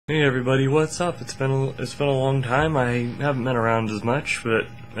Hey everybody, what's up? It's been a long time. I haven't been around as much, but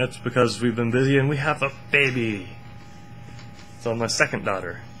that's because we've been busy and we have a baby. So my second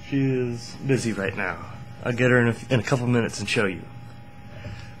daughter, she is busy right now. I'll get her in a couple minutes and show you.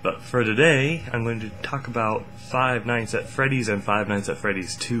 But for today, I'm going to talk about Five Nights at Freddy's and Five Nights at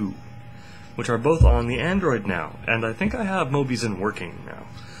Freddy's 2, which are both on the Android now, and I think I have Mobizen working now.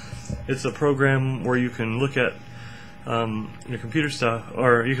 It's a program where you can look at your computer stuff,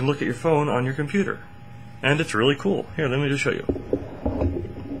 or you can look at your phone on your computer, and it's really cool. Here, let me just show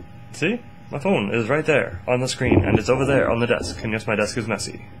you. See? My phone is right there on the screen, and it's over there on the desk, and yes, my desk is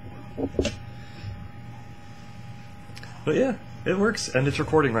messy. But yeah, it works, and it's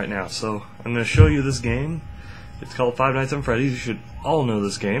recording right now, so I'm going to show you this game. It's called Five Nights at Freddy's. You should all know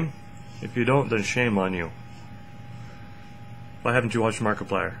this game. If you don't, then shame on you. Why haven't you watched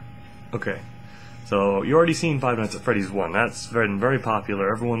Markiplier? Okay. So, you already seen Five Nights at Freddy's 1. That's been very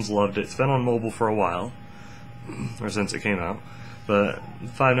popular. Everyone's loved it. It's been on mobile for a while, or since it came out. But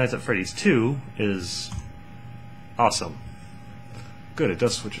Five Nights at Freddy's 2 is awesome. Good, it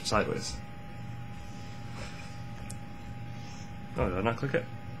does switch it sideways. Oh, did I not click it?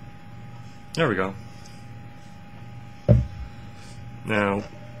 There we go. Now,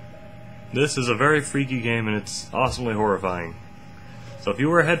 this is a very freaky game, and it's awesomely horrifying. So if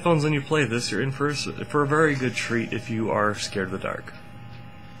you wear headphones and you play this, you're in for a very good treat if you are scared of the dark.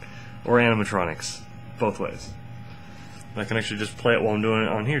 Or animatronics. Both ways. I can actually just play it while I'm doing it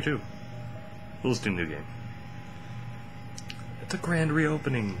on here too. Let's do a new game. It's a grand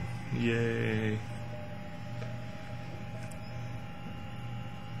reopening. Yay.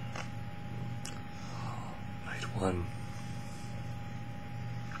 Night 1.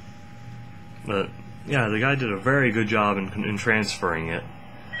 But yeah, the guy did a very good job in transferring it.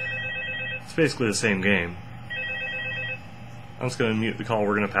 It's basically the same game. I'm just going to mute the call,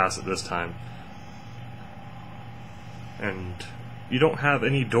 we're going to pass it this time. And you don't have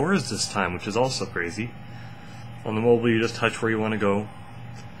any doors this time, which is also crazy. On the mobile, you just touch where you want to go.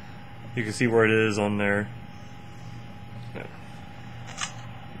 You can see where it is on there. Yeah.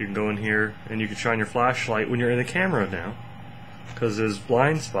 You can go in here, and you can shine your flashlight when you're in the camera now. Because there's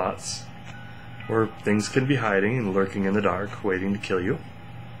blind spots where things can be hiding and lurking in the dark, waiting to kill you.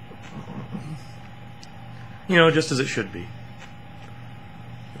 You know, just as it should be.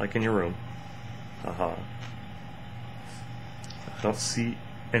 Like in your room. Haha. I don't see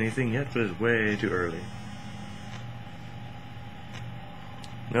anything yet, but it's way too early.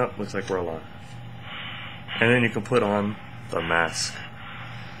 Nope, looks like we're alive. And then you can put on the mask.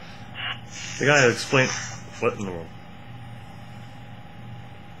 The guy who explained... What in the world?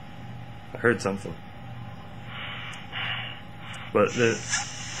 I heard something. But okay,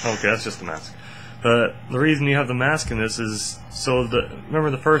 that's just the mask. But the reason you have the mask in this is so that, remember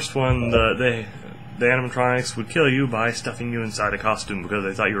the first one, the animatronics would kill you by stuffing you inside a costume because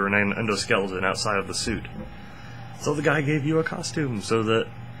they thought you were an endoskeleton outside of the suit. So the guy gave you a costume so that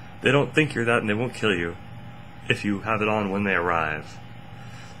they don't think you're that and they won't kill you if you have it on when they arrive.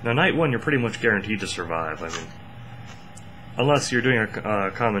 Now, night 1, you're pretty much guaranteed to survive. I mean, unless you're doing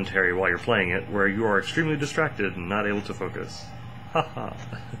a commentary while you're playing it, where you are extremely distracted and not able to focus. Haha.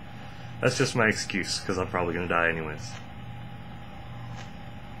 That's just my excuse, because I'm probably going to die anyways.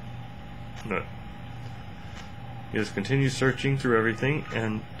 No. You just continue searching through everything,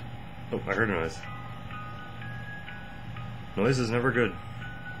 and... Oh, I heard a noise. Noise is never good.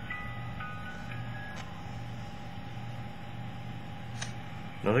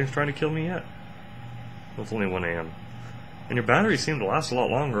 Nothing's trying to kill me yet. Well, it's only 1 AM. And your batteries seem to last a lot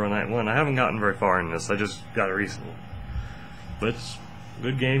longer on night 1. I haven't gotten very far in this, I just got it recently. But it's a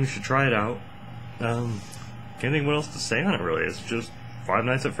good game, you should try it out. Can't think what else to say on it really. It's just Five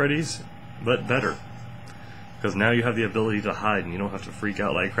Nights at Freddy's, but better. Because now you have the ability to hide and you don't have to freak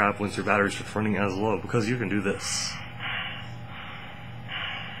out like crap once your batteries are running as low, because you can do this.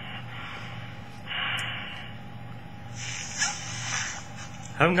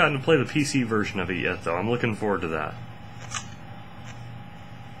 Haven't gotten to play the PC version of it yet though, I'm looking forward to that.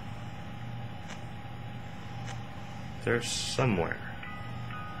 They're somewhere.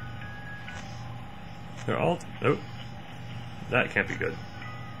 They're all... Oh. That can't be good.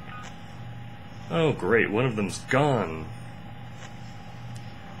 Oh great, one of them's gone.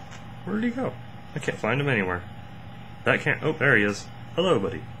 Where did he go? I can't find him anywhere. That can't... Oh, there he is. Hello,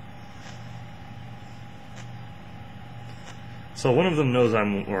 buddy. So one of them knows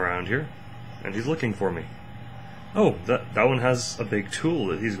I'm around here, and he's looking for me. Oh, that one has a big tool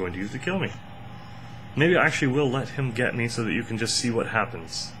that he's going to use to kill me. Maybe I actually will let him get me so that you can just see what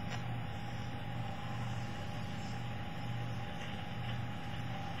happens.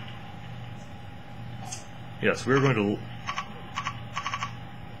 Yes, we're going to...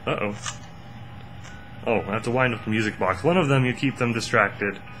 Uh-oh. Oh, I have to wind up the music box. One of them, you keep them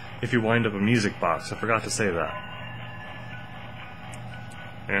distracted if you wind up a music box. I forgot to say that.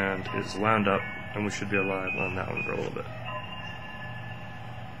 And it's wound up, and we should be alive on that one for a little bit.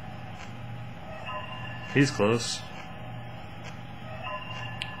 He's close.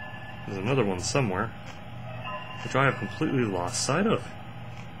 There's another one somewhere, which I have completely lost sight of.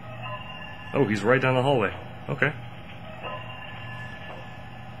 Oh, he's right down the hallway. Okay.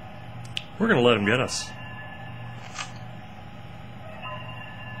 We're gonna let him get us.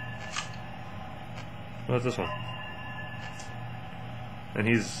 What's this one? And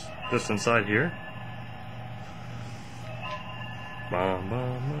he's just inside here. Bum,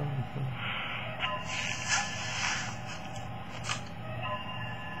 bum, bum, bum.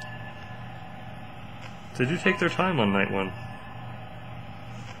 They do take their time on night one.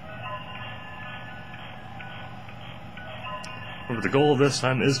 Remember, the goal of this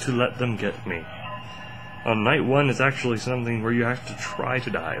time is to let them get me. On night one, it's actually something where you have to try to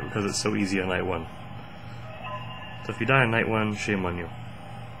die, because it's so easy on night one. So if you die on night one, shame on you.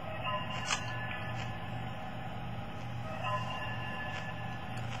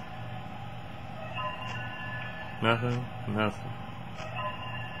 Nothing, nothing.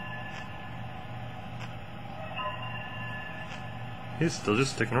 He's still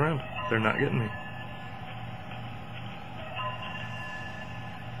just sticking around. They're not getting me.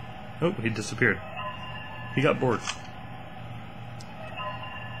 Oh, he disappeared. He got bored.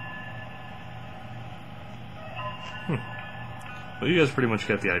 Well, you guys pretty much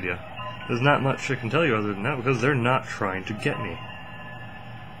get the idea. There's not much I can tell you other than that, because they're not trying to get me.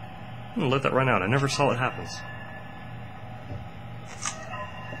 I'm gonna let that run out. I never saw it happen.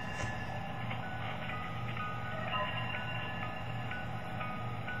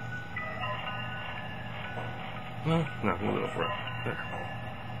 No, we'll go for it. There.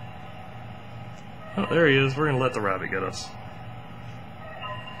 Oh, there he is. We're gonna let the rabbit get us.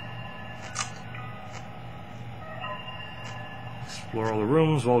 Explore all the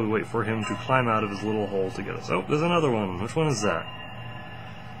rooms while we wait for him to climb out of his little hole to get us. Oh, there's another one. Which one is that?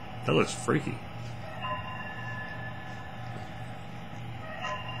 That looks freaky.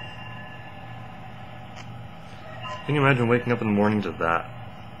 Can you imagine waking up in the morning to that?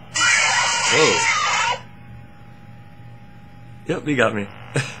 Whoa. Yep, he got me.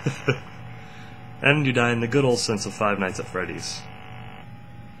 And you die in the good old sense of Five Nights at Freddy's.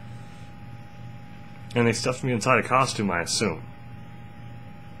 And they stuffed me inside a costume, I assume.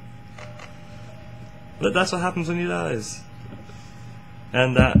 But that's what happens when he dies.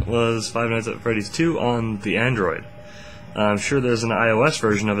 And that was Five Nights at Freddy's 2 on the Android. I'm sure there's an iOS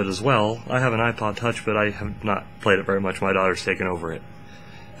version of it as well. I have an iPod Touch, but I have not played it very much. My daughter's taken over it.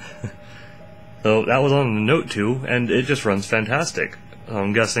 So that was on the Note 2, and it just runs fantastic.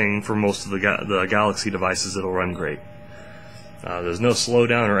 I'm guessing for most of the Galaxy devices it'll run great. There's no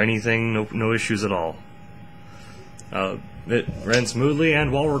slowdown or anything, no issues at all. It ran smoothly,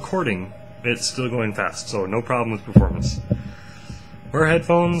 and while recording, it's still going fast, so no problem with performance. Wear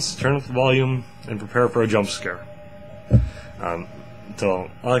headphones, turn up the volume, and prepare for a jump scare.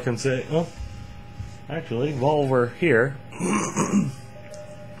 So all I can say, well, actually, while we're here, I'm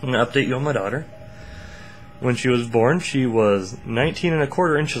going to update you on my daughter. When she was born, she was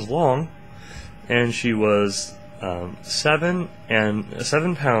 19¼ inches long, and she was 7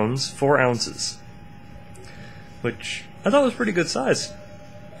 pounds 4 ounces, which I thought was pretty good size,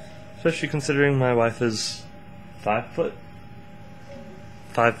 especially considering my wife is 5 foot.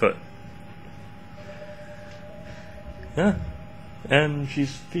 5 foot. Yeah, and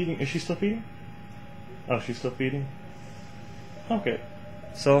she's feeding. Is she still feeding? Oh, she's still feeding? Okay.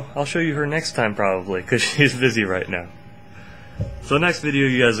 So, I'll show you her next time probably, because she's busy right now. So next video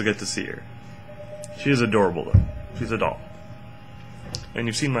you guys will get to see her. She is adorable though. She's a doll. And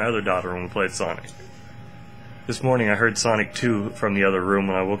you've seen my other daughter when we played Sonic. This morning I heard Sonic 2 from the other room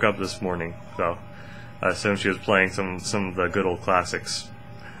when I woke up this morning, so I assumed she was playing some of the good old classics.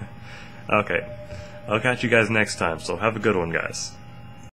 Okay, I'll catch you guys next time, so have a good one, guys.